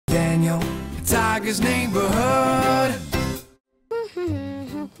Daniel, Tiger's Neighborhood.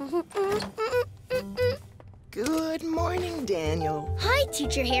 Good morning, Daniel. Hi,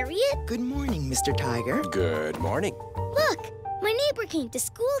 Teacher Harriet. Good morning, Mr. Tiger. Good morning. Look, my neighbor came to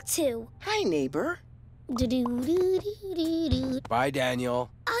school too. Hi, neighbor. Do-do-do-do-do-do. Bye,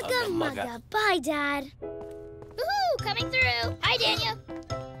 Daniel. Ugga mugga. Bye, Dad. Woohoo! Coming through. Hi, Daniel.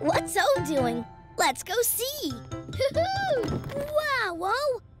 What's O doing? Let's go see. Woohoo! Wow,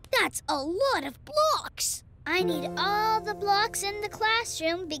 O, that's a lot of blocks. I need all the blocks in the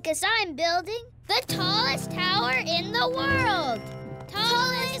classroom because I'm building the tallest tower in the world.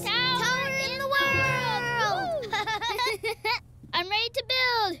 Tallest tower in the world. I'm ready to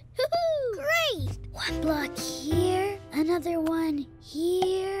build. Woohoo! Great. One block here, another one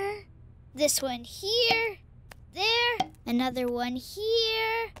here. This one here. There. Another one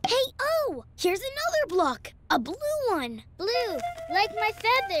here. Hey, O, here's another block. A blue one. Blue, like my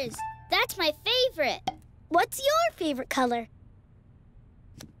feathers. That's my favorite. What's your favorite color?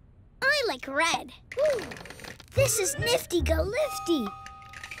 I like red. Ooh, this is nifty-go-lifty.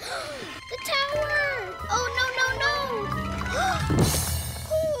 The tower! Oh, no.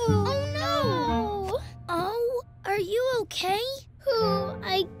 Oh, no. Oh, are you okay?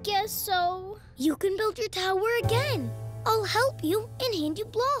 I guess so. You can build your tower again. I'll help you and hand you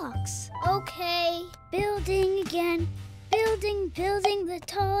blocks. Okay. Building again. Building the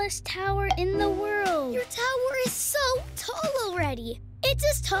tallest tower in the world. Your tower is so tall already. It's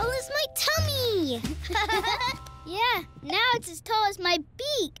as tall as my tummy. Yeah, now it's as tall as my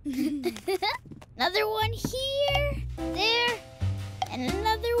beak. Another one here, there, and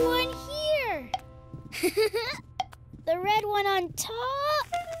another one here. The red one on top.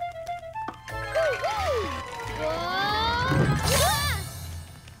 Whoa! Ah!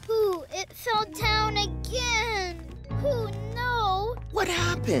 Ooh, it fell down again. Oh, no. What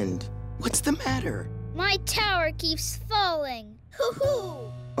happened? What's the matter? My tower keeps falling.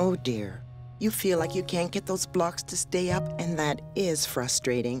 Hoo-hoo! Oh, dear. You feel like you can't get those blocks to stay up, and that is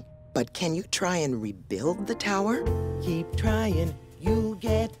frustrating. But can you try and rebuild the tower? Keep trying, you'll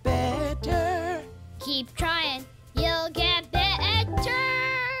get better. Keep trying, you'll get better.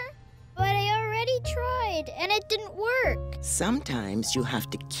 But I already tried, and it didn't work. Sometimes you have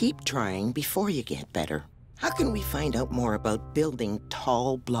to keep trying before you get better. How can we find out more about building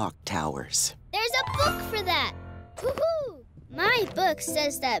tall block towers? There's a book for that. Woohoo! My book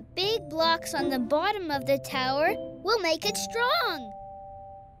says that big blocks on the bottom of the tower will make it strong.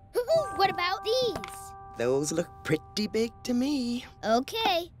 Woohoo! What about these? Those look pretty big to me.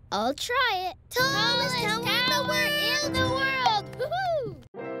 Okay, I'll try it. Tallest tower in the world. Woohoo!